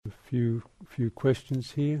Few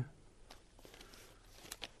questions here.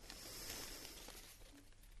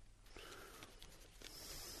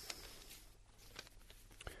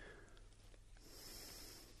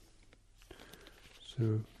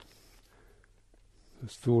 So,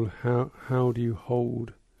 first of all, how do you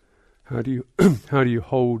hold how do you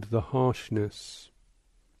hold the harshness?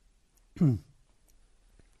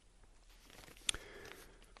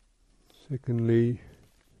 Secondly,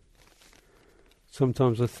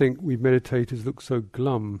 sometimes I think we meditators look so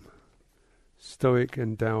glum, stoic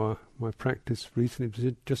and dour. My practice recently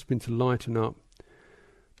has just been to lighten up,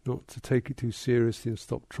 not to take it too seriously and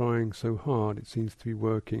stop trying so hard. It seems to be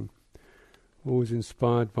working. Always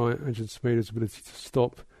inspired by Ajahn Sumedho's ability to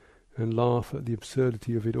stop and laugh at the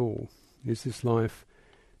absurdity of it all. Is this life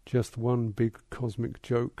just one big cosmic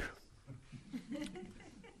joke?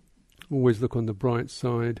 Always look on the bright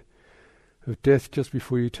side of death just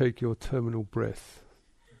before you take your terminal breath.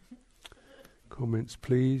 Comments,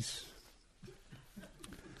 please.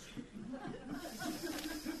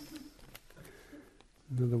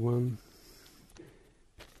 Another one.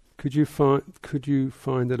 Do you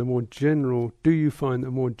find that a more general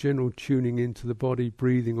tuning into the body,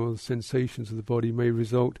 breathing, or the sensations of the body may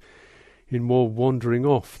result in more wandering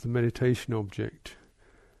off the meditation object?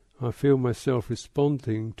 I feel myself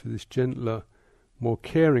responding to this gentler, more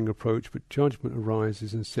caring approach, but judgment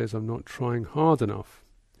arises and says I'm not trying hard enough.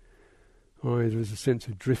 There is a sense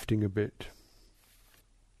of drifting a bit.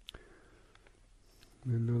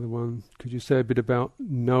 Another one. Could you say a bit about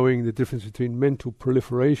knowing the difference between mental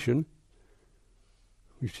proliferation,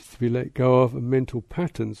 which is to be let go of, and mental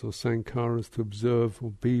patterns or sankharas to observe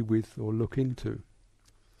or be with or look into?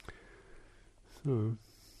 So,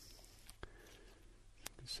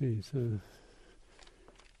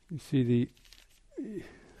 you see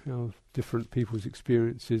how different people's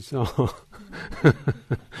experiences are.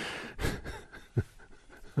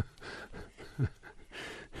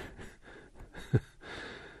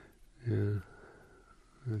 Yeah.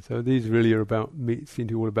 And so these really are about seem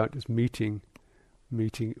to be all about just meeting,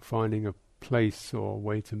 finding a place or a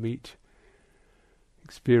way to meet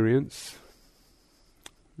experience,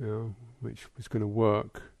 which was going to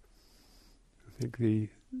work. I think the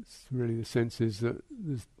sense is that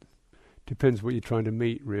depends what you're trying to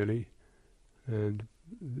meet, really, and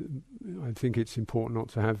I think it's important not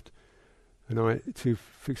to have to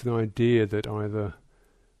fix an idea that either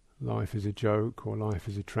life is a joke, or life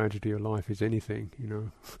is a tragedy, or life is anything,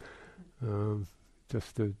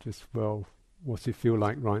 what's it feel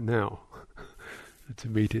like right now? To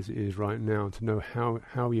meet as it is right now, to know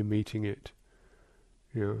how you're meeting it,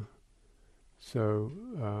 So,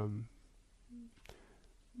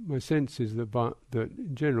 my sense is that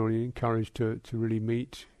in general you're encouraged to really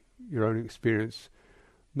meet your own experience,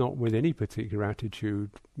 not with any particular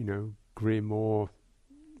attitude, grim or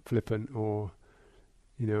flippant or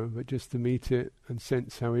but just to meet it and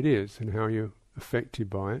sense how it is and how you're affected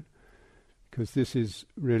by it. Because this is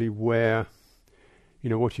really where,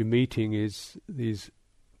 what you're meeting is these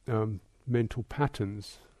mental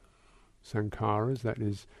patterns, sankharas, that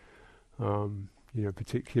is,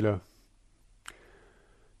 particular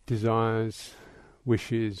desires,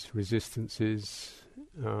 wishes, resistances,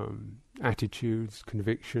 attitudes,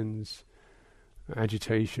 convictions,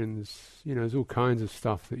 agitations, there's all kinds of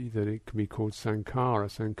stuff that it can be called sankhara.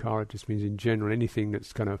 Sankhara just means in general anything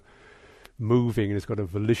that's kind of moving and it's got a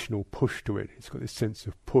volitional push to it. It's got this sense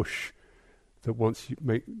of push that once you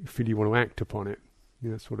feel you want to act upon it.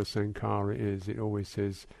 That's what a sankhara is. It always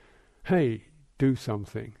says, hey, do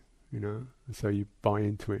something, and so you buy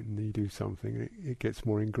into it and you do something and it gets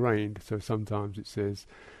more ingrained. So sometimes it says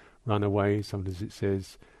run away, sometimes it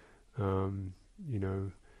says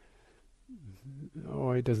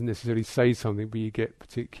or it doesn't necessarily say something, but you get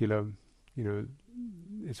particular,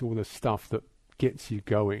 it's all the stuff that gets you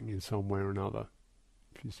going in some way or another.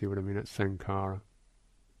 If you see what I mean, that's sankhara.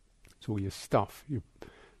 It's all your stuff that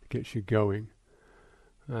gets you going.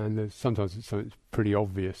 And sometimes it's something that's pretty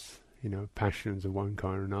obvious, passions of one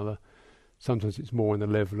kind or another. Sometimes it's more on the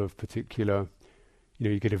level of particular,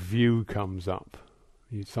 you get a view comes up.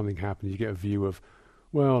 Something happens, you get a view of,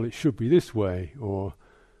 well, it should be this way, or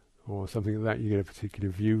something like that, you get a particular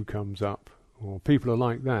view comes up, or people are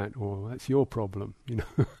like that, or that's your problem,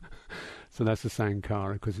 So that's a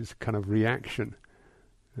sankhara, because it's a kind of reaction,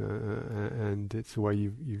 and it's a way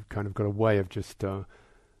you've kind of got a way of just, in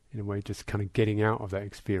a way, just kind of getting out of that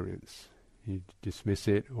experience. You dismiss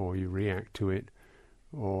it, or you react to it,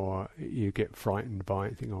 or you get frightened by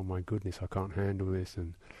it, think, oh my goodness, I can't handle this,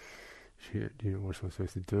 and shit, what am I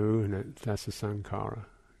supposed to do? And that's a sankhara,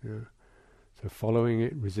 So following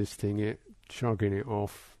it, resisting it, chugging it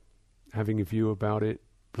off, having a view about it,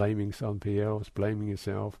 blaming somebody else, blaming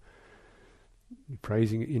yourself,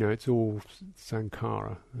 praising it. It's all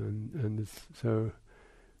Sankhara, and so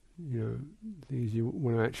these you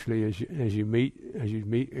want to actually, as you meet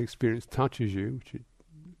experience touches you, which it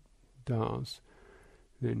does,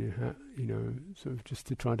 then you have sort of just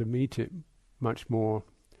to try to meet it much more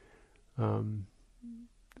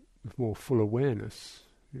with more full awareness,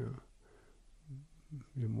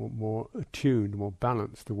 more attuned, more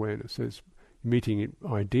balanced awareness. So it's meeting it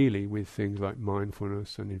ideally with things like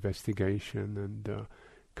mindfulness and investigation and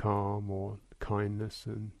calm or kindness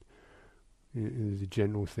and the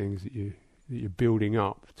general things that you're building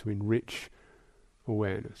up to enrich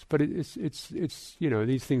awareness. But it's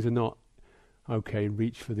these things are not okay.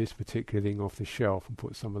 Reach for this particular thing off the shelf and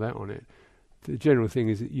put some of that on it. The general thing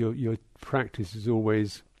is that your practice is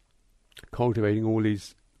always cultivating all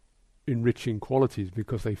these enriching qualities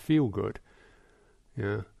because they feel good,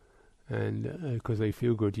 and because they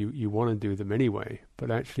feel good, you want to do them anyway.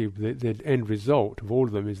 But actually, the end result of all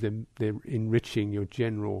of them is they're enriching your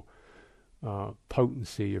general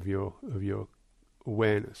potency of your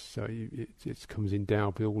awareness. So it comes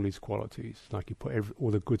endowed with all these qualities. Like you put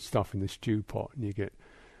all the good stuff in the stew pot, and you get,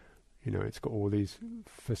 it's got all these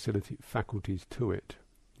faculties to it.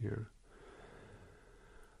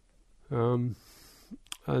 And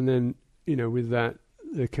then with that,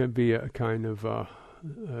 there can be a kind of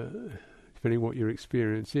depending what your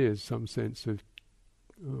experience is, some sense of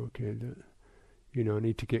I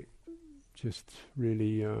need to get just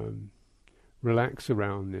really relax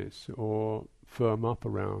around this, or firm up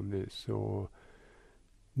around this, or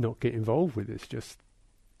not get involved with this. Just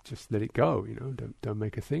let it go. Don't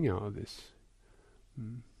make a thing out of this.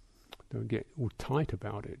 Don't get all tight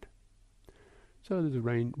about it. So there's a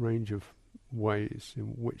range of ways in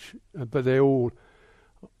which, but they all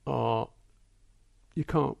are. You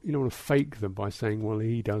don't want to fake them by saying, well,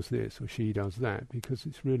 he does this or she does that, because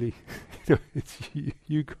it's really, it's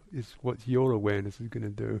it's what your awareness is going to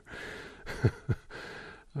do.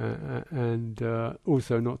 And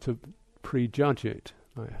also not to prejudge it,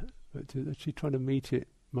 but to actually try to meet it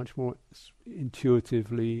much more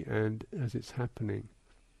intuitively and as it's happening.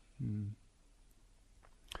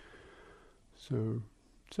 So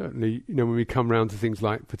certainly, when we come round to things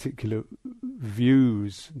like particular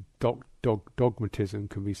views, dogmatism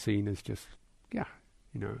can be seen as just,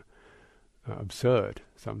 absurd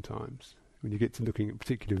sometimes. When you get to looking at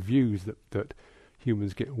particular views that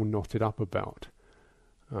humans get all knotted up about.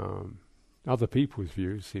 Other people's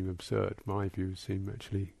views seem absurd. My views seem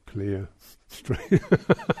actually clear, straight.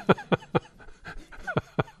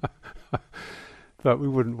 But we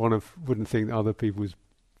wouldn't think that other people's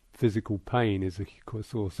physical pain is a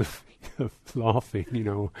source of laughing,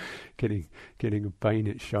 getting a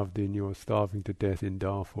bayonet shoved in you, or starving to death in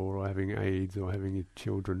Darfur, or having AIDS, or having your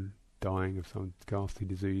children dying of some ghastly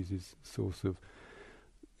disease is a source of,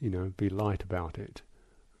 be light about it.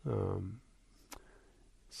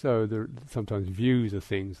 So there sometimes views are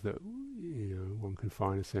things that one can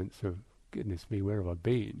find a sense of, goodness me, where have I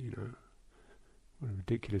been? What a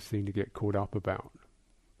ridiculous thing to get caught up about.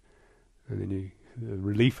 And then the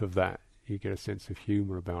relief of that, you get a sense of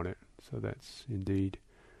humour about it. So that's indeed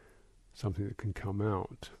something that can come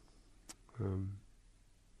out.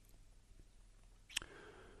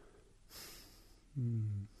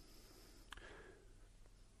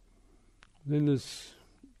 Then there's,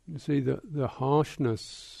 you see, the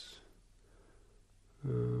harshness.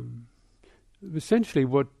 Essentially,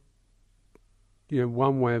 what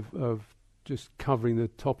one way of just covering the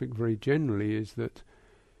topic very generally is that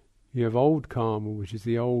you have old karma, which is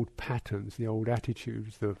the old patterns, the old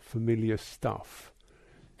attitudes, the familiar stuff.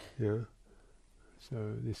 So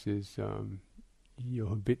this is your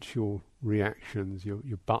habitual reactions, your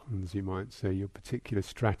buttons, you might say, your particular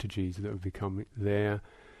strategies that have become there,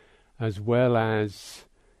 as well as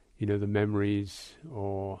the memories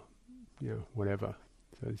or whatever.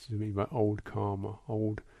 So this is what I mean by old karma,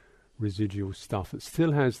 old residual stuff that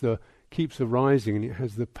still keeps arising, and it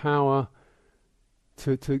has the power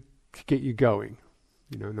to get you going.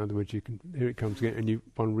 In other words, here it comes again, and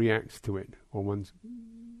one reacts to it, or one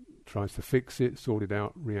tries to fix it, sort it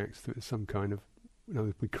out, reacts to it. Some kind of,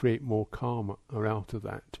 we create more karma out of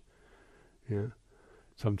that.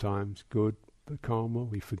 Sometimes good karma,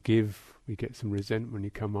 we forgive, we get some resentment when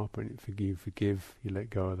you come up, and forgive, you let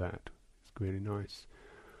go of that. It's really nice.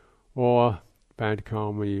 Or bad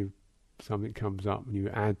karma, something comes up and you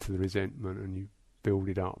add to the resentment and you build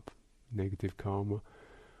it up. Negative karma.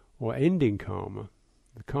 Or ending karma.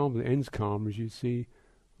 The karma that ends karma is you see,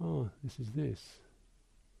 this is this.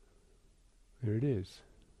 There it is.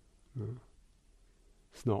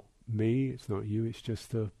 It's not me, it's not you, it's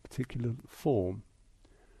just a particular form.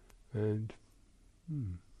 And,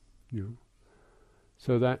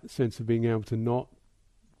 so that sense of being able to not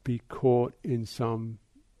be caught in some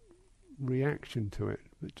reaction to it,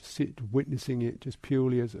 but to sit witnessing it just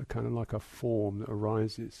purely as a kind of like a form that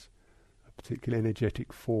arises, a particular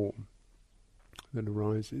energetic form that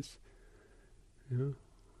arises,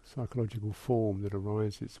 psychological form that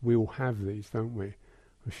arises. We all have these, don't we?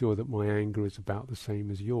 I'm sure that my anger is about the same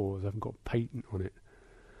as yours. I haven't got patent on it.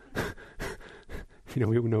 We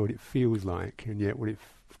all know what it feels like, and yet when it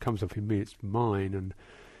comes up in me, it's mine, and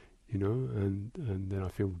and then I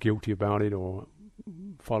feel guilty about it, or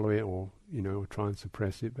follow it, or try and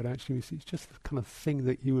suppress it. But actually, it's just the kind of thing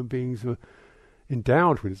that human beings are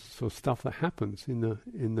endowed with, sort of stuff that happens in the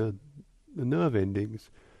nerve endings.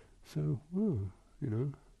 So,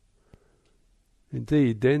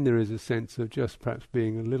 indeed, then there is a sense of just perhaps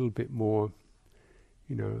being a little bit more,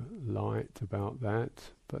 light about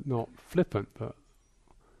that, but not flippant. But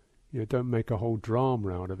don't make a whole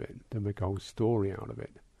drama out of it. Don't make a whole story out of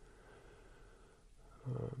it.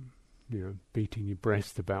 Beating your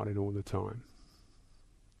breast about it all the time.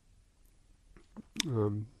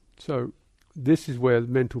 So this is where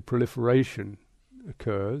mental proliferation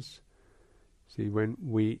occurs. See, when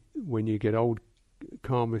you get old,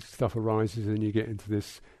 karmic stuff arises, and you get into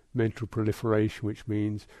this mental proliferation, which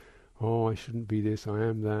means, I shouldn't be this, I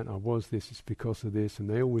am that, I was this, it's because of this, and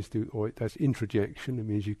they always do. Or that's introjection. It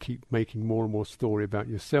means you keep making more and more story about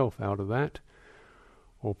yourself out of that.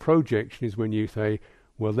 Or projection is when you say,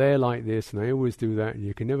 well, they're like this, and they always do that, and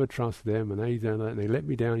you can never trust them, and they do that, and they let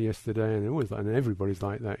me down yesterday, and they're always like, and everybody's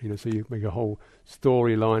like that, So you make a whole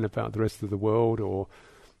storyline about the rest of the world, or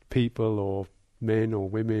people, or men, or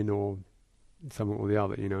women, or someone or the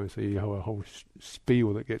other, So you have a whole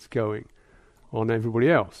spiel that gets going on everybody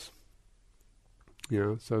else,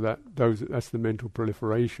 So that's the mental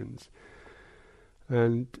proliferations,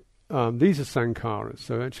 and these are sankharas.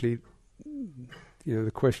 So actually,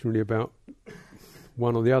 the question really about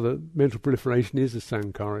one or the other, mental proliferation is a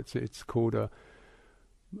sankhara. It's called a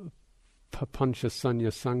papancha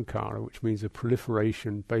sanya sankhara, which means a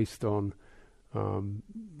proliferation based on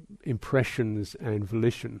impressions and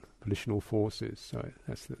volitional forces. So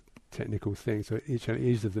that's the technical thing. So each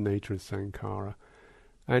is of the nature of sankhara,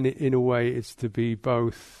 and in a way, it's to be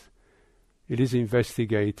both. It is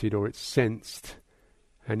investigated, or it's sensed,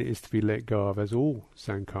 and it is to be let go of, as all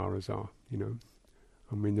sankharas are.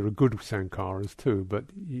 I mean, there are good sankharas too, but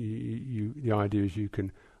the idea is you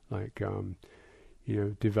can,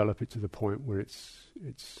 develop it to the point where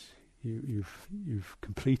you've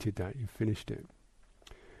completed that, you've finished it.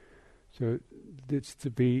 So it's to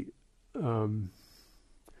be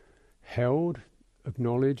held,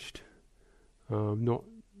 acknowledged,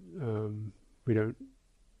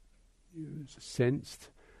 sensed.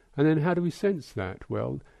 And then how do we sense that?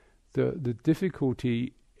 Well, the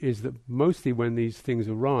difficulty is that mostly when these things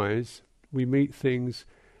arise, we meet things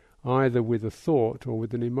either with a thought or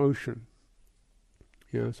with an emotion.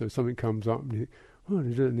 So something comes up and you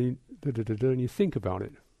think, and you think about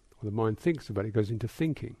it, or the mind thinks about it, it goes into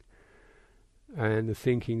thinking. And the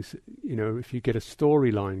thinking's, if you get a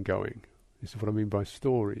storyline going, this is what I mean by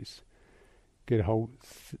stories, get a whole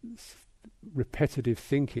repetitive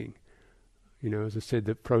thinking. As I said,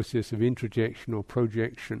 the process of introjection or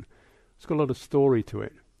projection, it's got a lot of story to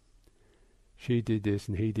it. She did this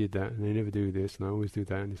and he did that, and they never do this, and I always do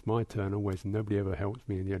that, and it's my turn always, and nobody ever helps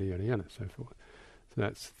me, and yada yada yada, so forth.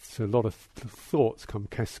 So a lot of thoughts come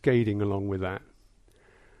cascading along with that.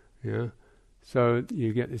 So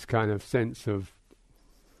you get this kind of sense of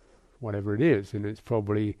whatever it is, and it's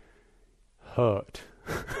probably hurt.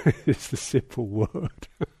 It's the simple word.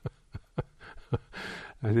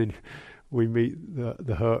 And then we meet,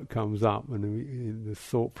 the hurt comes up, and the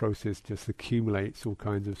thought process just accumulates all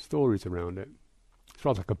kinds of stories around it. It's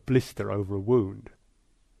rather like a blister over a wound.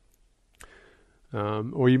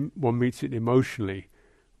 Or one meets it emotionally,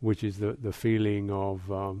 which is the feeling of,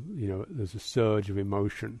 there's a surge of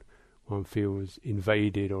emotion. One feels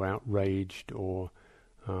invaded or outraged or,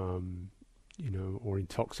 or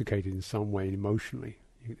intoxicated in some way emotionally.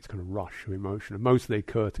 It's kind of rush of emotion. And most of they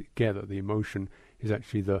occur together. The emotion is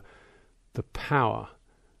actually the power,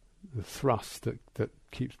 the thrust that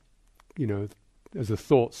keeps, as the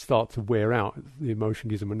thoughts start to wear out, the emotion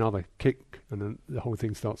gives them another kick, and then the whole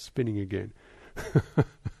thing starts spinning again.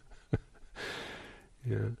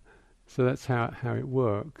 So that's how it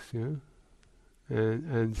works.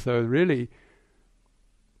 And so really,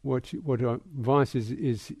 what advice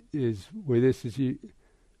is with this is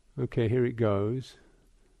okay, here it goes.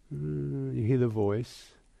 You hear the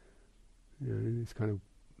voice. It's kind of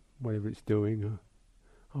whatever it's doing.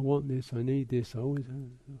 I want this, I need this, I always,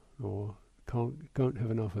 or can't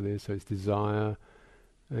have enough of this, so it's desire.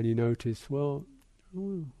 And you notice, well,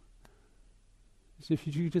 as if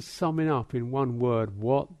you just sum it up in one word,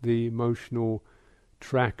 what the emotional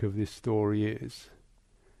track of this story is.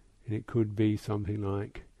 And it could be something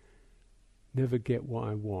like, never get what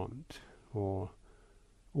I want, or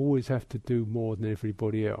always have to do more than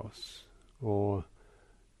everybody else, or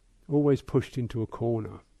always pushed into a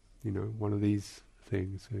corner, one of these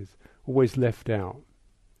things is always left out,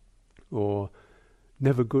 or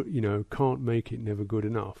never good, can't make it, never good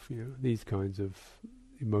enough, these kinds of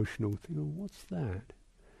emotional things. Oh, what's that?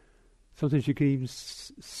 Sometimes you can even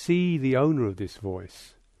see the owner of this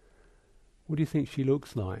voice. What do you think she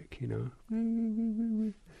looks like,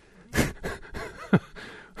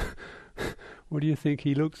 What do you think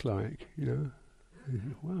he looks like,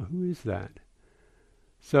 Wow, who is that?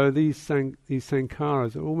 So these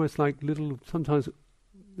Sankharas are almost like little, sometimes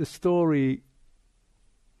the story,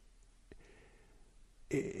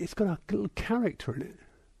 it's got a little character in it,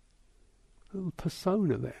 a little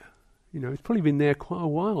persona there. It's probably been there quite a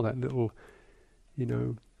while, that little,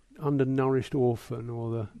 undernourished orphan,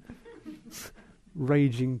 or the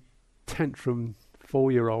raging tantrum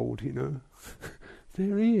 4-year-old,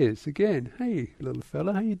 There he is again. Hey, little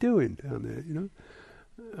fella, how you doing down there,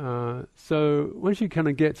 So once you kind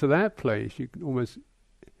of get to that place, you can almost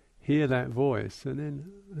hear that voice, and then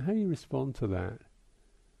how you respond to that.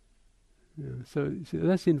 So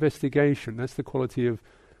that's investigation. That's the quality of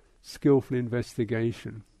skillful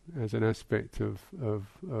investigation as an aspect of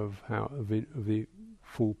the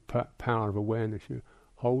full power of awareness. You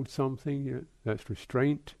hold something, that's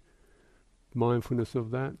restraint, mindfulness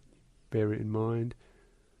of that, bear it in mind,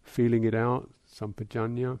 feeling it out,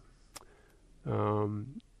 sampajanya,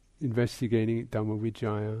 investigating it, dhamma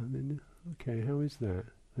vijaya, and then, okay, how is that?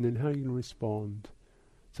 And then how you can respond.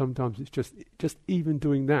 Sometimes it's just even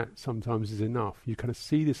doing that sometimes is enough. You kind of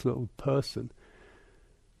see this little person,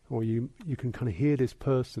 or you can kind of hear this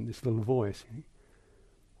person, this little voice. You think,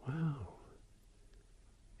 wow,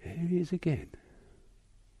 here he is again.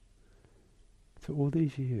 So all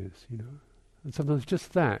these years, and sometimes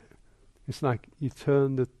just that. It's like you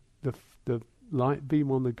turn the light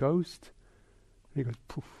beam on the ghost, and it goes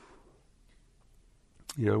poof.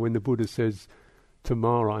 When the Buddha says to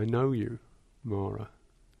Mara, "I know you, Mara,"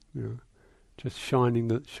 just shining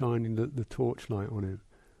the torchlight on him.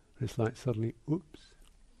 It's like suddenly, oops.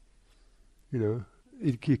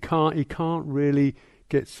 He can't really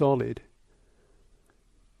get solid.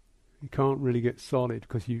 You can't really get solid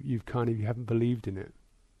because you haven't believed in it.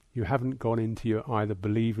 You haven't gone into your either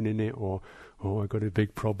believing in it or, I got a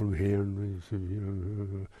big problem here, and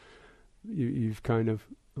you've kind of,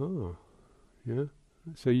 yeah.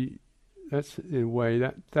 So that's in a way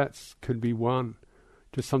that's could be one.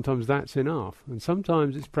 Just sometimes that's enough, and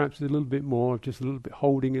sometimes it's perhaps a little bit more, just a little bit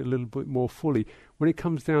holding it a little bit more fully. When it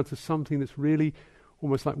comes down to something that's really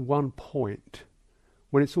almost like one point,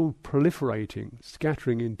 when it's all proliferating,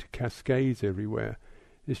 scattering into cascades everywhere,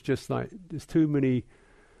 it's just like there's too many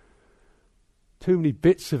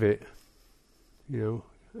bits of it,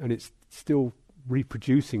 and it's still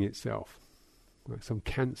reproducing itself, like some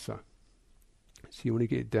cancer. So you want to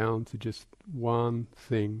get it down to just one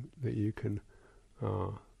thing that you can,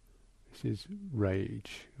 this is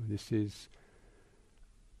rage, this is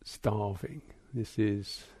starving, this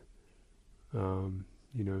is,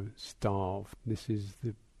 starved, this is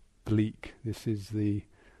the bleak, this is the,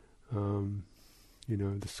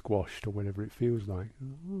 the squashed, or whatever it feels like.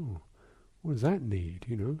 Oh, what does that need,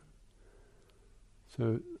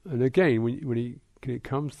 So, and again, when it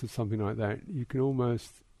comes to something like that, you can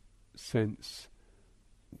almost sense,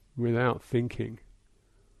 without thinking,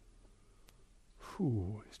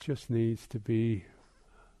 it just needs to be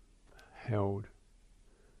held,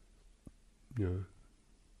 not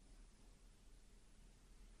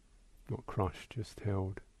crushed, just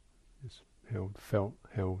held, felt,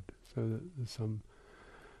 held. So that there's some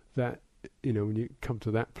that. When you come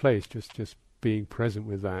to that place, just being present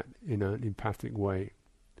with that in an empathic way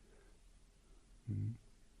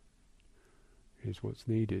is what's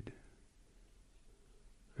needed.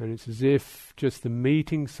 And it's as if just the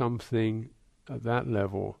meeting something at that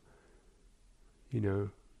level,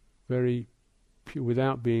 very pure,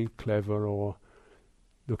 without being clever or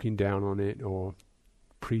looking down on it or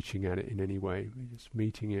preaching at it in any way, just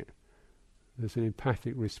meeting it. There's an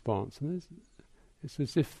empathic response, and it's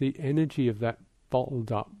as if the energy of that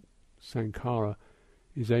bottled up sankhara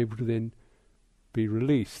is able to then be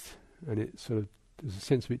released, and it sort of, there's a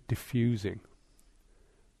sense of it diffusing.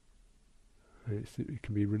 And it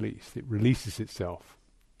can be released. It releases itself.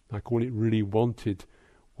 Like all it really wanted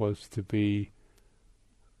was to be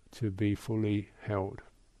fully held,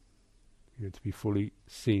 to be fully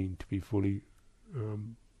seen, to be fully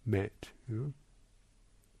met.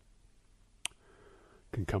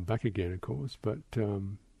 Can come back again, of course, but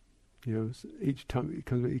each time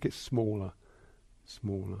it gets smaller,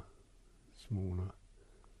 smaller, smaller,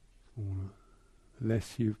 smaller. The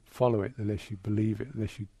less you follow it, the less you believe it, the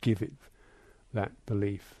less you give it that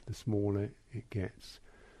belief, the smaller it gets.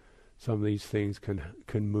 Some of these things can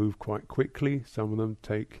move quite quickly. Some of them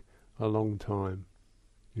take a long time,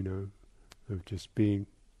 of just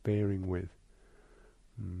bearing with.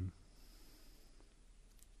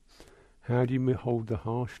 How do you hold the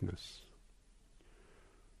harshness?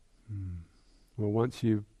 Well, once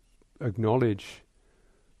you acknowledge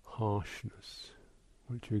harshness,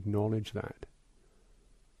 once you acknowledge that,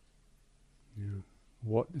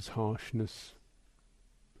 what does harshness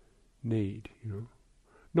need?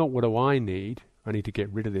 Not what do I need? I need to get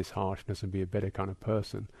rid of this harshness and be a better kind of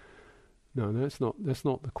person. No, that's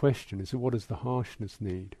not the question. It's what does the harshness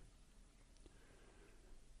need?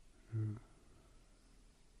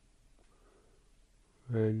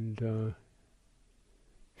 And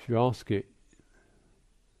if you ask it,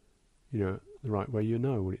 the right way, you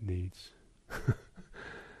know what it needs.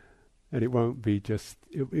 And it won't be just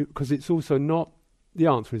because it's also not. The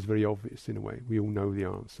answer is very obvious in a way. We all know the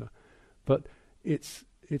answer, but it's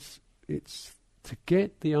to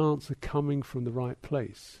get the answer coming from the right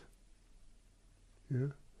place.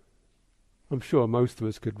 I'm sure most of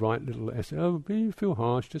us could write little essays. Oh, you feel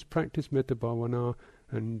harsh, just practice metta bhavana,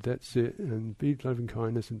 and that's it, and be loving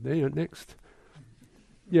kindness, and next.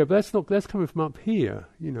 Yeah, but that's coming from up here,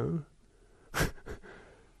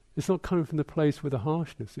 It's not coming from the place where the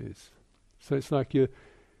harshness is. So it's like you're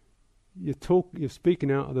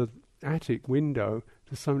speaking out of the attic window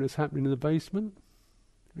to something that's happening in the basement,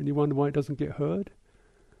 and you wonder why it doesn't get heard.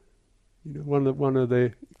 One of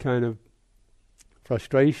the kind of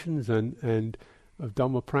frustrations and of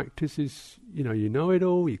Dhamma practice is, you know it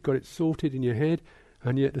all, you've got it sorted in your head,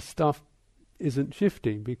 and yet the stuff isn't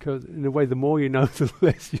shifting, because in a way the more you know, the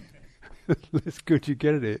less less good you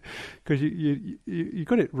get at it, because you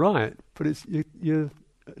got it right, but you're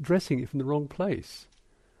addressing it from the wrong place.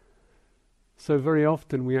 So very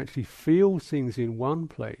often we actually feel things in one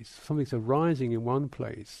place, something's arising in one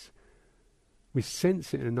place, we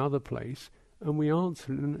sense it in another place, and we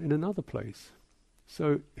answer it in another place.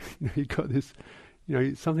 So you've got this,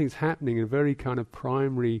 something's happening at a very kind of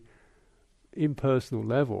primary, impersonal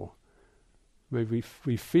level. Maybe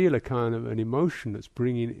we feel a kind of an emotion that's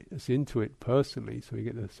bringing us into it personally, so we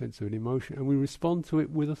get the sense of an emotion, and we respond to it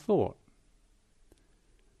with a thought.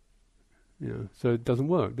 So it doesn't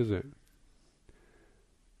work, does it?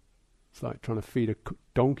 It's like trying to feed a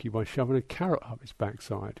donkey by shoving a carrot up its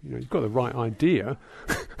backside. You've got the right idea,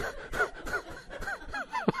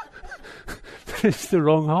 but it's the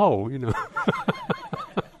wrong hole,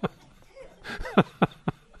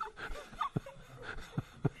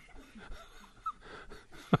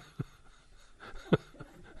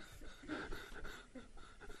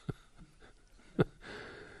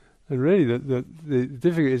 And really, the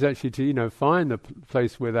difficulty is actually to find the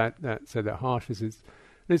place where that harshness is.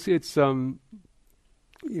 It's I don't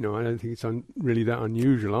think it's really that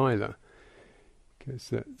unusual either, because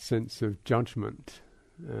that sense of judgment,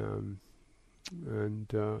 and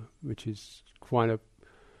which is quite a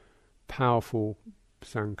powerful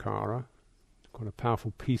sankhara, quite a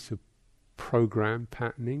powerful piece of program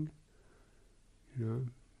patterning.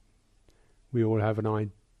 We all have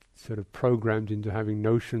sort of programmed into having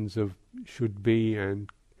notions of should be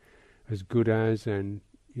and as good as, and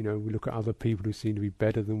we look at other people who seem to be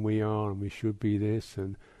better than we are, and we should be this,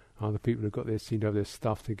 and other people who've seem to have their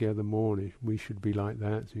stuff together more, and we should be like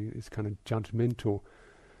that. So it's kind of judgmental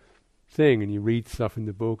thing, and you read stuff in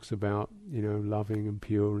the books about loving and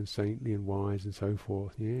pure and saintly and wise and so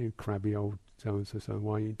forth. You crabby old so and so.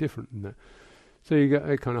 Why are you different than that? So you get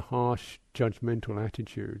a kind of harsh, judgmental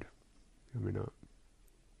attitude coming up.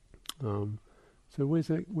 So where's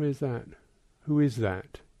that? Who is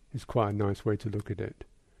that? It's quite a nice way to look at it.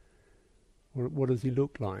 What does he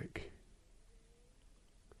look like?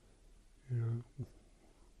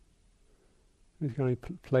 Just kind of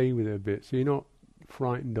play with it a bit, so you're not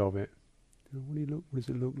frightened of it. What does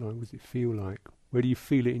it look like? What does it feel like? Where do you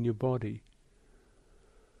feel it in your body?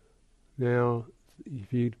 Now,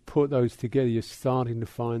 if you put those together, you're starting to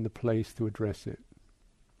find the place to address it.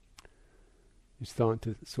 You start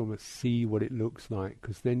to sort of see what it looks like,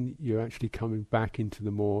 because then you're actually coming back into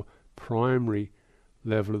the more primary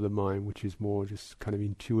level of the mind, which is more just kind of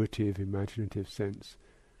intuitive, imaginative sense.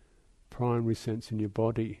 primary sense in your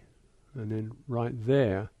body, and then right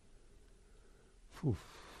there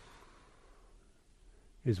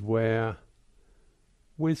is where,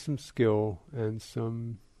 with some skill and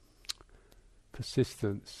some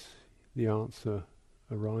persistence, the answer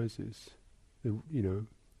arises.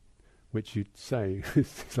 Which you'd say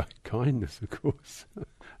is like kindness, of course,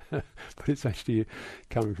 but it's actually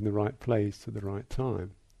coming from the right place at the right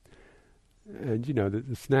time. And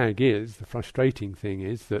the snag is, the frustrating thing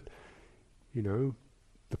is that, the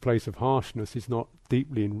place of harshness is not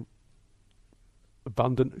deeply in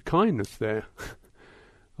abundant kindness there.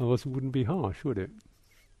 Otherwise it wouldn't be harsh, would it?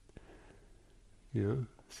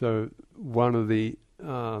 So one of the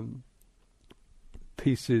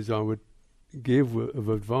pieces I would give of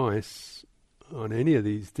advice on any of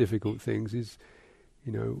these difficult things is,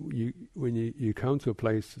 when you come to a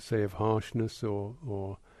place, say, of harshness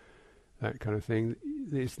or that kind of thing,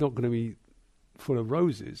 it's not going to be full of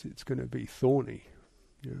roses. It's going to be thorny.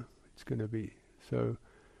 It's going to be so.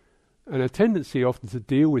 And a tendency often to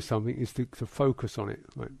deal with something is to focus on it,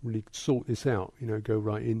 like really sort this out. Go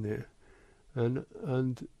right in there,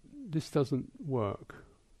 and this doesn't work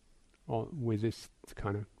with this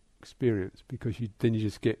kind of experience, because then you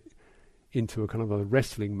just get into a kind of a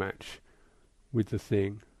wrestling match with the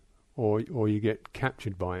thing, or you get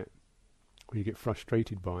captured by it, or you get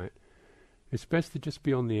frustrated by it. It's best to just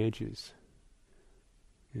be on the edges,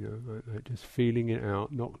 like just feeling it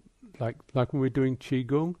out, not like when we're doing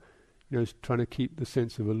qigong, trying to keep the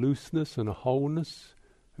sense of a looseness and a wholeness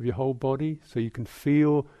of your whole body, so you can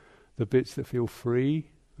feel the bits that feel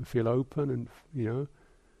free and feel open, and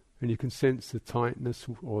and you can sense the tightness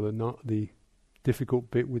or the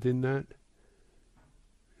difficult bit within that.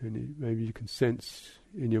 And maybe you can sense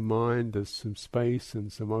in your mind there's some space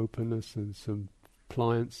and some openness and some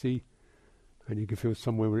pliancy, and you can feel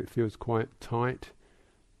somewhere where it feels quite tight.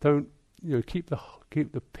 Don't keep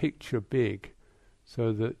the picture big,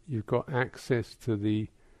 so that you've got access to the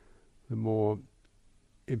more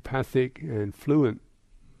empathic and fluent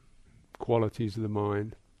qualities of the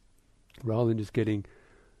mind, rather than just getting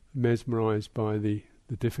mesmerized by the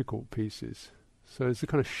difficult pieces. So it's a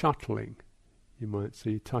kind of shuttling, you might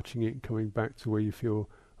say, touching it and coming back to where you feel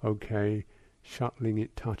okay, shuttling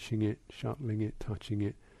it, touching it,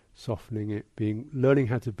 softening it, learning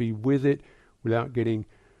how to be with it without getting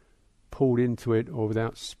pulled into it or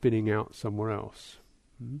without spinning out somewhere else.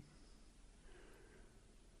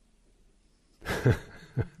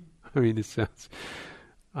 I mean, it sounds,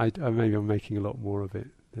 maybe I'm making a lot more of it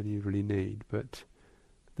than you really need, but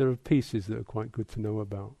there are pieces that are quite good to know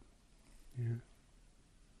about.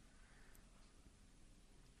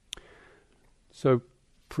 So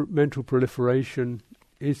mental proliferation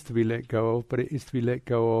is to be let go of, but it is to be let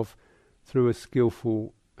go of through a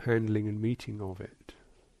skillful handling and meeting of it,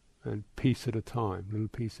 and piece at a time, little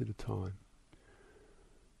piece at a time.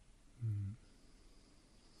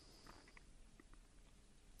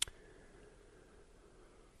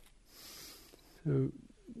 So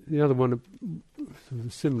the other one, sort of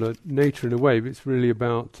a similar nature in a way, but it's really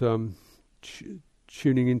about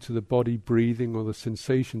tuning into the body breathing or the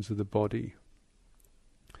sensations of the body.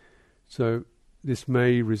 So this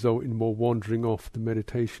may result in more wandering off the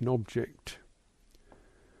meditation object.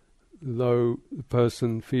 Though the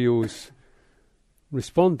person feels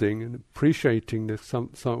responding and appreciating the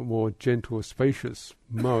somewhat more gentle or spacious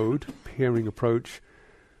mode, hearing approach,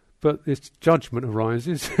 but this judgment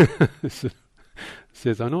arises.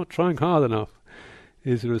 Says, I'm not trying hard enough.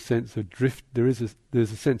 Is there a sense of drift? There's a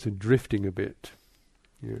sense of drifting a bit.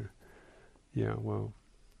 Well,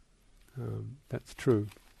 that's true.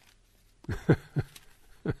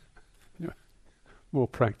 More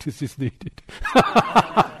practice is needed.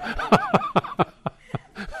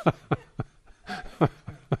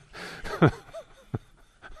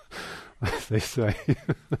 As they say,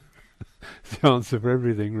 it's the answer for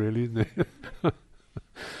everything, really, isn't it?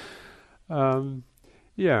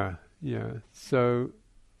 So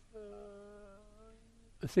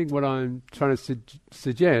I think what I'm trying to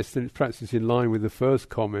suggest, and perhaps it's in line with the first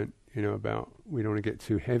comment, about we don't want to get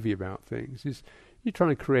too heavy about things, is you're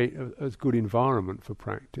trying to create a good environment for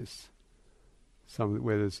practice, something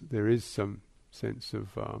where there is some sense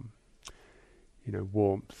of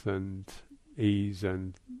warmth and ease,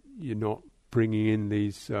 and you're not bringing in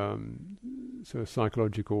these sort of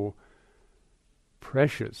psychological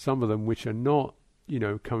pressures, some of them which are not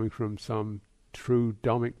coming from some true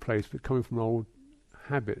dhammic place, but coming from old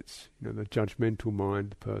habits, the judgmental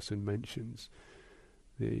mind the person mentions,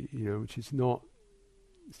 which is not,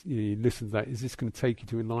 you listen to that, is this going to take you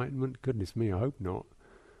to enlightenment? Goodness me, I hope not.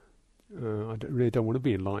 I really don't want to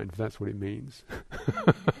be enlightened if that's what it means.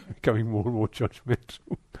 becoming more and more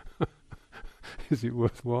judgmental. Is it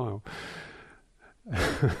worthwhile?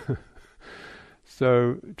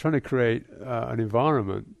 So trying to create an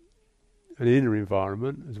environment, an inner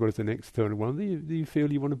environment, as well as an external one that you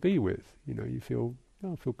feel you want to be with. You feel,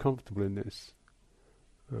 I feel comfortable in this.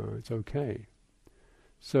 It's okay.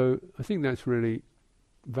 So I think that's really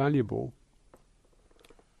valuable.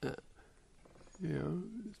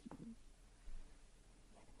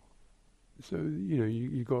 So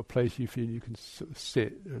you've got a place you feel you can sort of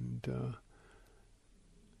sit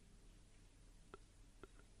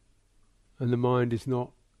and the mind is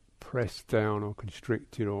not pressed down or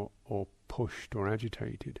constricted or pushed or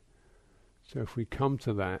agitated. So if we come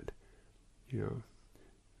to that,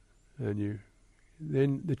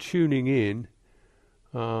 then the tuning in.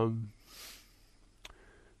 So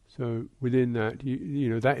within that,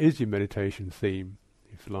 that is your meditation theme,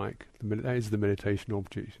 if you like. That is the meditation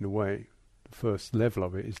object in a way. The first level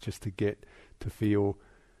of it is just to get to feel,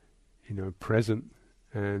 present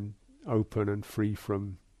and open and free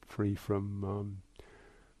from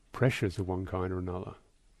pressures of one kind or another.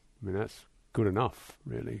 I mean, that's good enough,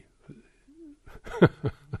 really.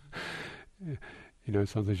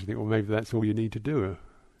 Sometimes you think, well, maybe that's all you need to do,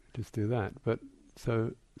 just do that. But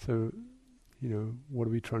so what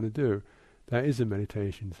are we trying to do? That is a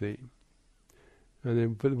meditation theme. And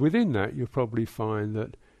then, but within that, you'll probably find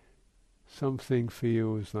that something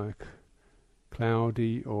feels like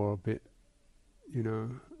cloudy or a bit,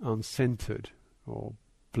 uncentered or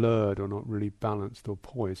blurred or not really balanced or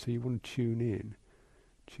poised. So you want to tune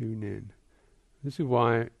in. This is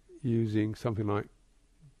why using something like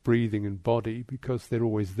breathing and body, because they're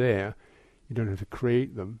always there, you don't have to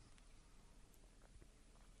create them.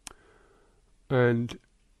 And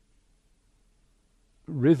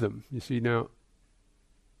rhythm, you see, now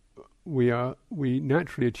we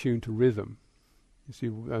naturally attune to rhythm. You see,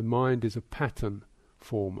 our mind is a pattern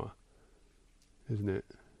former, isn't it?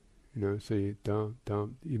 So you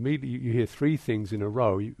immediately you hear three things in a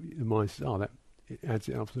row. The mind says, that it adds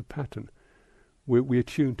it up as a pattern. We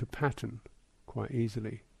attune to pattern quite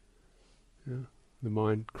easily. Yeah? The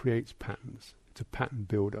mind creates patterns. It's a pattern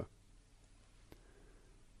builder.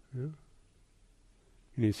 Yeah?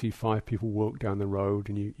 You see 5 people walk down the road,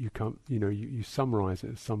 and you summarise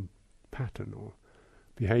it as some pattern or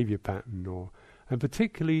behaviour pattern, and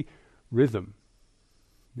particularly rhythm.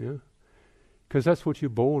 Yeah. Because that's what you're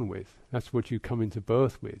born with. That's what you come into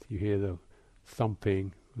birth with. You hear the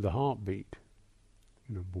thumping of the heartbeat.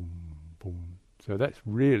 Boom, boom. So that's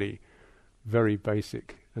really very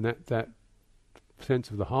basic. And that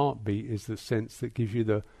sense of the heartbeat is the sense that gives you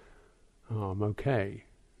the, I'm okay,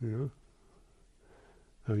 you're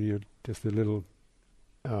just a little,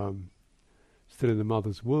 still in the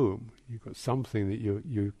mother's womb. You've got something that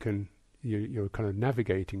you're kind of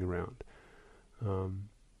navigating around.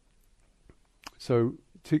 So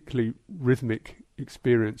particularly rhythmic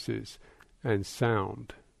experiences and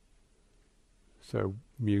sound. So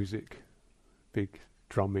music, big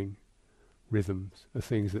drumming, rhythms are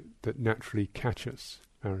things that naturally catch us,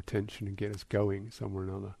 our attention, and get us going somewhere or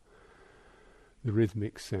another. The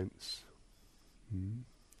rhythmic sense.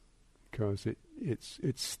 Because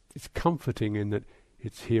it's comforting in that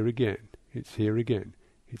it's here again, it's here again,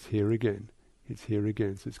 it's here again, it's here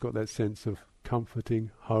again. So it's got that sense of comforting,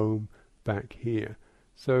 home, back here.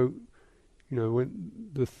 So, when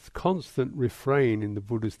the constant refrain in the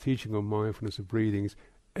Buddha's teaching on mindfulness of breathing is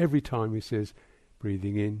every time he says,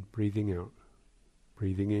 breathing in, breathing out,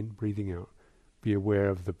 breathing in, breathing out. Be aware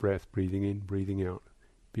of the breath, breathing in, breathing out.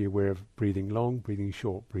 Be aware of breathing long, breathing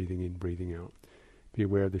short, breathing in, breathing out. Be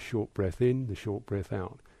aware of the short breath in, the short breath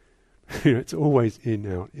out. It's always in,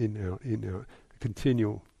 out, in, out, in, out. A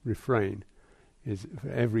continual refrain is, for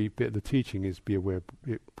every bit of the teaching, is be aware of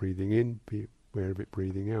it breathing in, be aware of it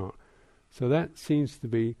breathing out. So that seems to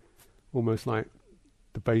be almost like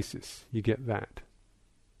the basis. You get that.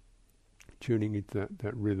 Tuning into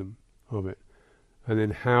that rhythm of it. And then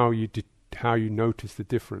how you notice the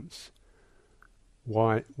difference.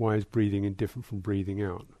 Why is breathing in different from breathing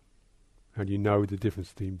out? How do you know the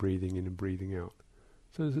difference between breathing in and breathing out?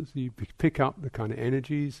 So you pick up the kind of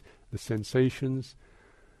energies, the sensations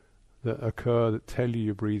that occur that tell you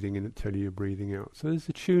you're breathing in, that tell you you're breathing out. So there's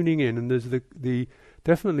the tuning in, and there's the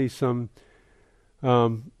definitely some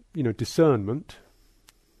discernment.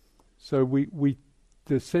 So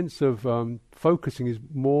the sense of focusing is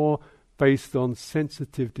more based on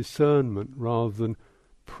sensitive discernment rather than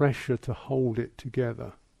pressure to hold it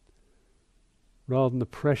together. Rather than the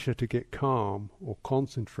pressure to get calm or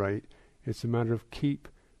concentrate, it's a matter of keep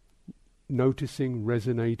noticing,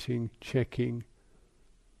 resonating, checking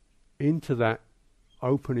into that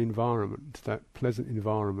open environment, to that pleasant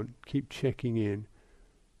environment. Keep checking in.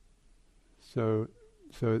 So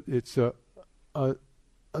it's a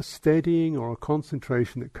steadying or a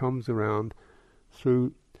concentration that comes around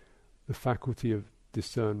through the faculty of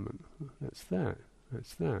discernment. That's that.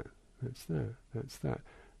 That's that. That's that. That's that.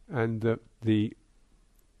 And the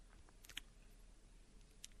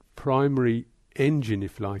primary engine,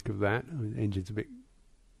 if you like, of that, I mean, engine's a bit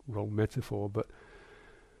wrong metaphor, but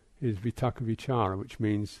is vitakka vichara, which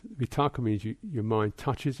means vitakka means your mind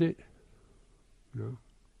touches it,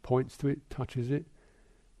 points to it, touches it.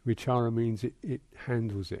 Vichara means it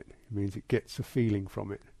handles it. It means it gets a feeling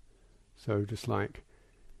from it. So just like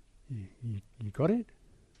you got it,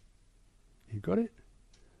 you got it.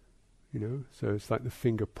 So it's like the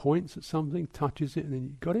finger points at something, touches it, and then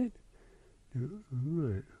you got it.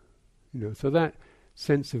 Right. So that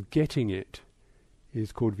sense of getting it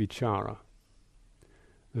is called vichara.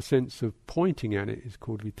 The sense of pointing at it is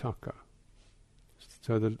called vitakka.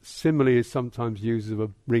 So the simile is sometimes used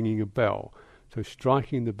of ringing a bell. So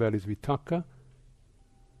striking the bell is vitakka,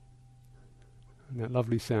 and that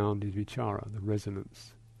lovely sound is vichara, the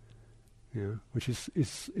resonance, which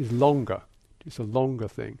is longer. It's a longer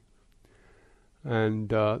thing. And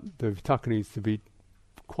the vitakka needs to be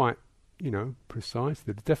quite, precise.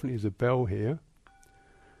 There definitely is a bell here.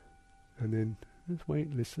 And then, just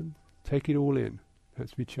wait, listen, take it all in.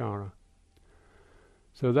 That's vichara.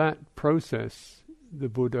 So that process, the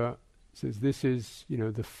Buddha says, this is,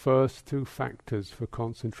 the first two factors for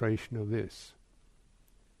concentration of this.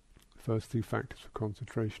 First two factors for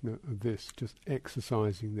concentration of this, just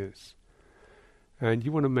exercising this. And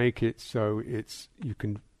you want to make it so you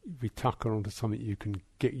can vitakka onto something you can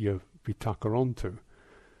get your vitakka onto.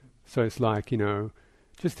 So it's like,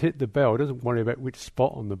 just hit the bell. Doesn't worry about which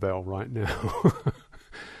spot on the bell right now.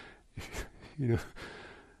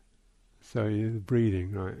 So you're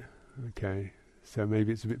breathing, right? Okay. So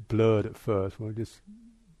maybe it's a bit blurred at first. Well, just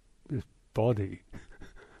body,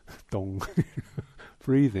 dong,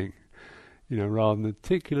 breathing. Rather than a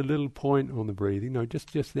particular little point on the breathing. No,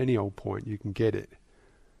 just any old point, you can get it.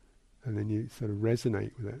 And then you sort of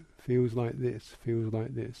resonate with it. Feels like this, feels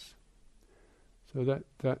like this. So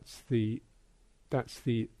that's the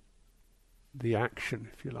action,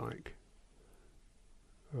 if you like,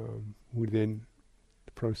 within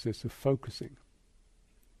the process of focusing.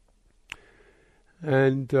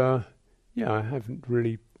 And I haven't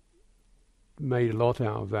really made a lot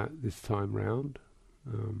out of that this time round,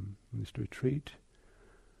 this retreat.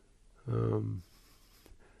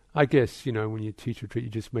 I guess, when you teach retreat, you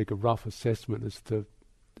just make a rough assessment as to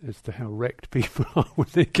how wrecked people are when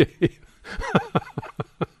they get here.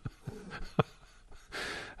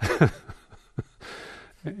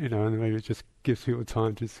 And maybe it just gives people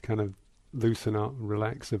time to just kind of loosen up and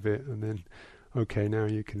relax a bit, and then, okay, now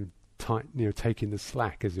you can take in the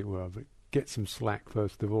slack, as it were, but get some slack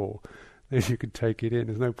first of all. Then you can take it in.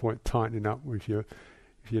 There's no point tightening up if your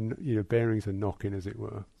bearings are knocking, as it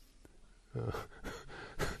were.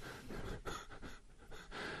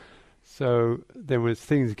 So then when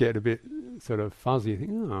things get a bit sort of fuzzy, you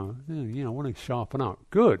think, I want to sharpen up.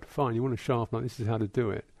 Good, fine, you want to sharpen up. This is how to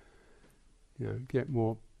do it. Get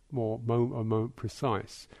more moment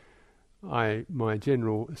precise. My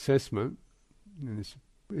general assessment, and this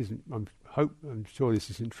isn't, I'm sure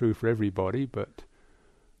this isn't true for everybody, but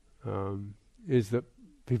is that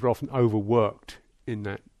people are often overworked in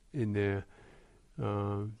their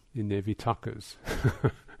vitakkas.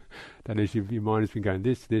 That is, your mind has been going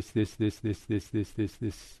this, deal with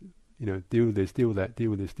this, deal with that, deal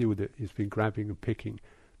with this, deal with it. It's been grabbing and pecking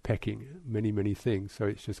many things, so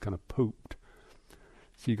it's just kind of pooped.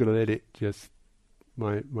 So you've got to let it just,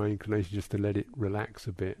 my inclination is just to let it relax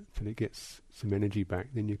a bit till it gets some energy back,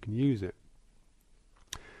 then you can use it.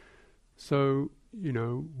 So,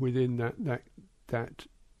 within that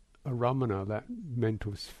aramana, that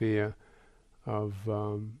mental sphere of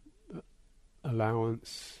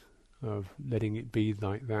allowance, of letting it be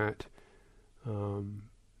like that,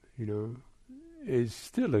 is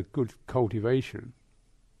still a good cultivation.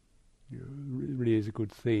 It really is a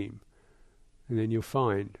good theme. And then you'll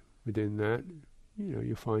find within that,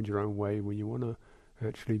 you'll find your own way when you want to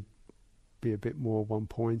actually be a bit more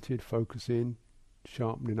one-pointed, focus in,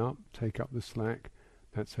 sharpening up, take up the slack.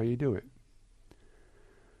 That's how you do it.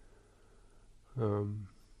 And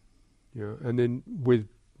then with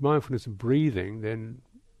mindfulness of breathing, then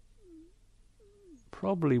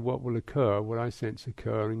probably what will occur, what I sense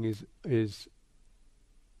occurring is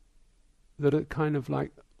that it kind of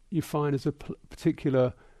like you find as a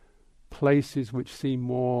particular places which seem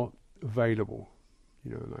more available.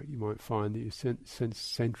 Like you might find that you're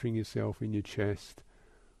centering yourself in your chest,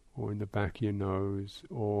 or in the back of your nose,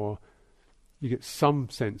 or you get some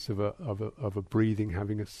sense of a breathing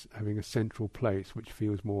having a central place which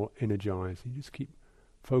feels more energized. You just keep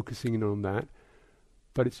focusing in on that,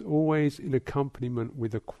 but it's always in accompaniment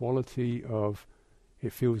with a quality of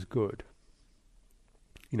it feels good.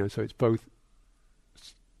 So it's both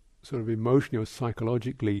sort of emotionally or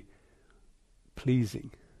psychologically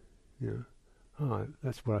pleasing.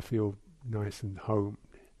 That's where I feel nice and home.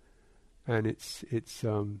 And it's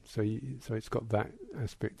so it's got that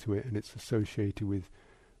aspect to it, and it's associated with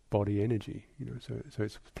body energy. So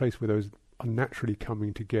it's a place where those are naturally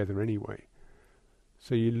coming together anyway.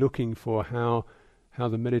 So you're looking for how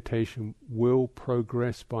the meditation will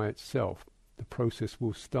progress by itself. The process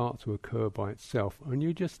will start to occur by itself, and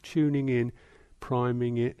you're just tuning in,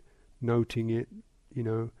 priming it, noting it,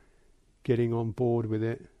 getting on board with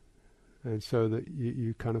it, and so that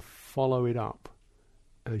you kind of follow it up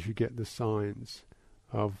as you get the signs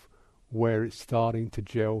of where it's starting to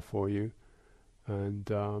gel for you,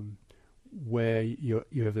 and where you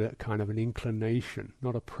have that kind of an inclination,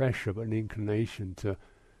 not a pressure, but an inclination to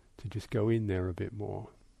just go in there a bit more,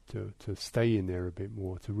 to stay in there a bit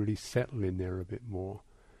more, to really settle in there a bit more,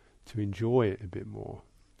 to enjoy it a bit more.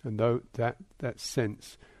 And though that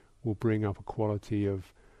sense will bring up a quality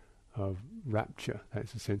of rapture,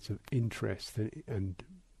 that's a sense of interest, and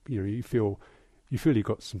you feel you've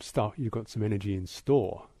got some stuff, you've got some energy in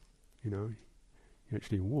store. You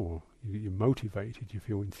actually, you're motivated, you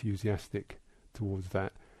feel enthusiastic towards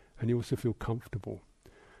that, and you also feel comfortable.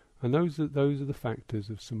 And those are the factors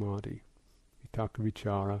of samadhi: vitaka,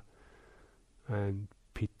 vichara, and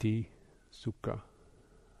piti, sukha.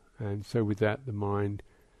 And so with that, the mind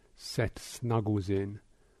snuggles in,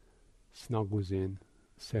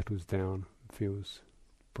 settles down, feels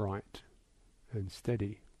bright and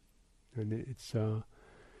steady. And it's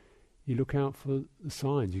you look out for the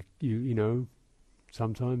signs. You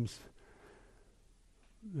sometimes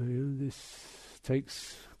this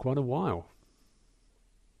takes quite a while.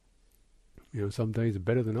 Some days are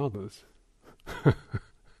better than others.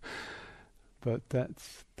 But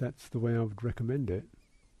that's the way I would recommend it.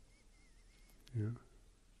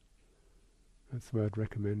 That's the way I'd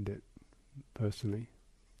recommend it, personally.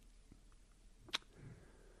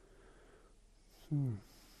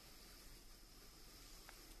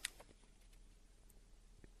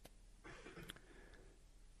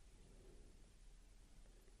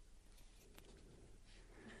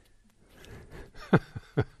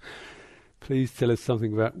 Please tell us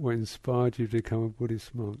something about what inspired you to become a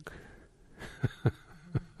Buddhist monk.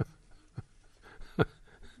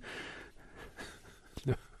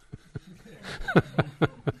 No.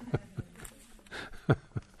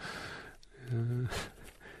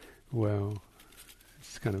 Well,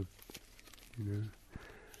 it's kind of,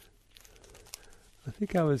 I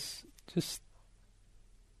think I was just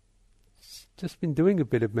been doing a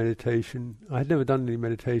bit of meditation. I had never done any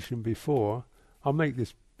meditation before. I'll make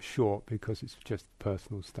this short because it's just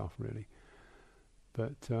personal stuff, really.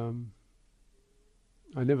 But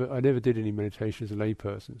I never did any meditation as a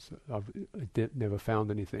layperson. So I never found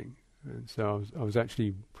anything, and so I was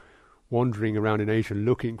actually wandering around in Asia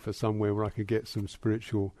looking for somewhere where I could get some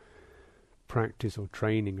spiritual practice or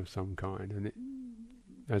training of some kind. And it,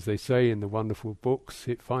 as they say in the wonderful books,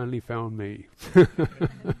 it finally found me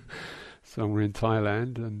somewhere in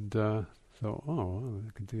Thailand, and thought, I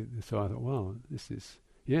can do this. So I thought, well, this is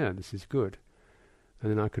good. And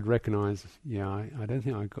then I could recognise, I don't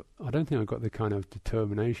think I got the kind of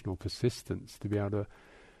determination or persistence to be able to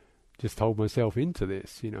just hold myself into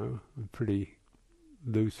this. I'm a pretty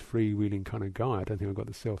loose, freewheeling kind of guy. I don't think I've got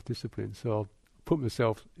the self-discipline. So I'll put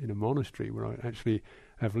myself in a monastery where I actually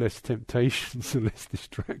have less temptations and less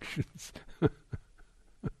distractions.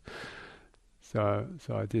 So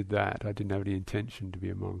I did that. I didn't have any intention to be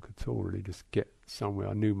a monk at all, really. Just get somewhere.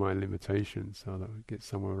 I knew my limitations, so that I'd get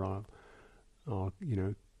somewhere where I'll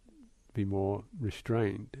be more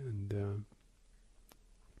restrained. And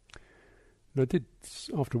I did,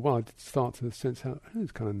 after a while, I did start to sense how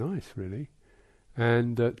it's kind of nice, really.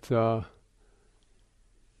 And that,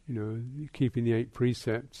 keeping the 8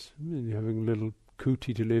 precepts, having a little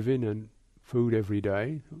kuti to live in and food every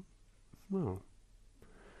day. Well,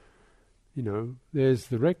 there's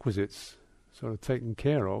the requisites sort of taken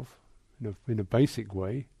care of in a basic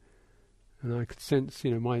way. And I could sense,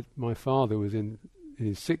 my father was in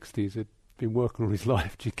his 60s, had been working all his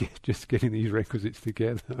life just getting these requisites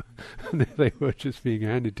together. And they were just being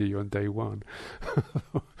handed to you on day one.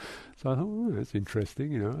 So I thought, that's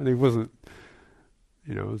interesting, And it wasn't,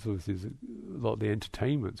 it was obviously a lot of the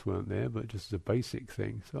entertainments weren't there, but just as a basic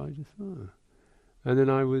thing. So I just, And then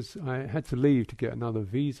I had to leave to get another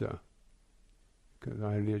visa, because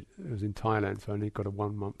it was in Thailand, so I only got a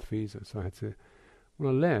 1-month visa. So I had to, when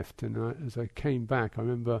I left, and as I came back, I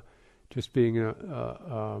remember just being in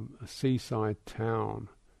a seaside town,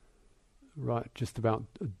 right just about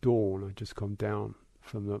dawn. I'd just come down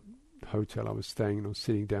from the hotel I was staying in. I was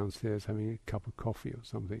sitting downstairs having a cup of coffee or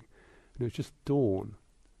something, and it was just dawn.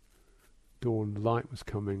 Light was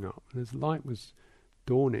coming up, and as light was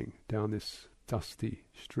dawning down this dusty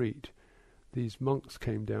street, these monks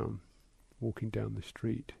came down, walking down the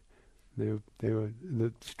street. They were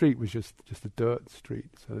the street was just a dirt street,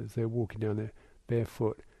 so as they were walking down there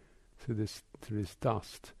barefoot through this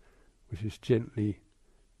dust, which is gently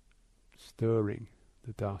stirring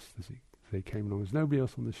the dust as they came along. There's nobody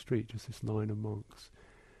else on the street, just this line of monks,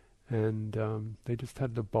 and they just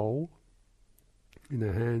had the bowl in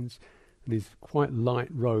their hands and these quite light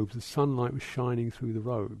robes. The sunlight was shining through the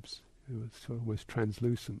robes. It was almost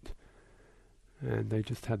translucent, and they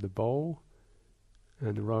just had the bowl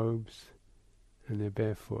and the robes, and they're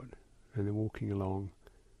barefoot, and they're walking along,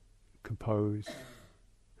 composed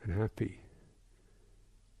and happy.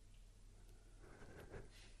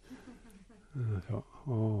 And I thought,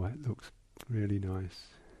 oh, that looks really nice.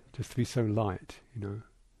 Just to be so light,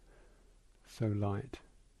 so light,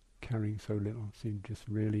 carrying so little, seemed just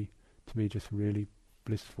really, to me, just really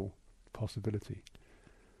blissful possibility.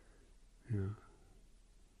 To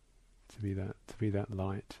be that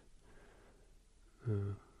light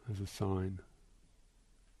as a sign.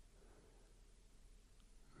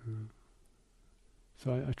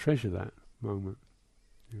 So I treasure that moment.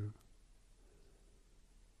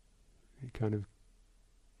 It kind of,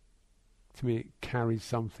 to me, it carries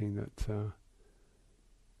something that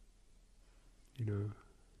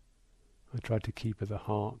I try to keep at the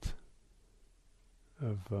heart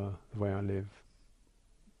of the way I live,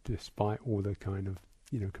 despite all the kind of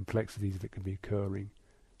complexities that can be occurring.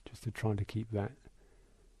 Just to try to keep that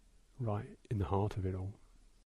right in the heart of it all.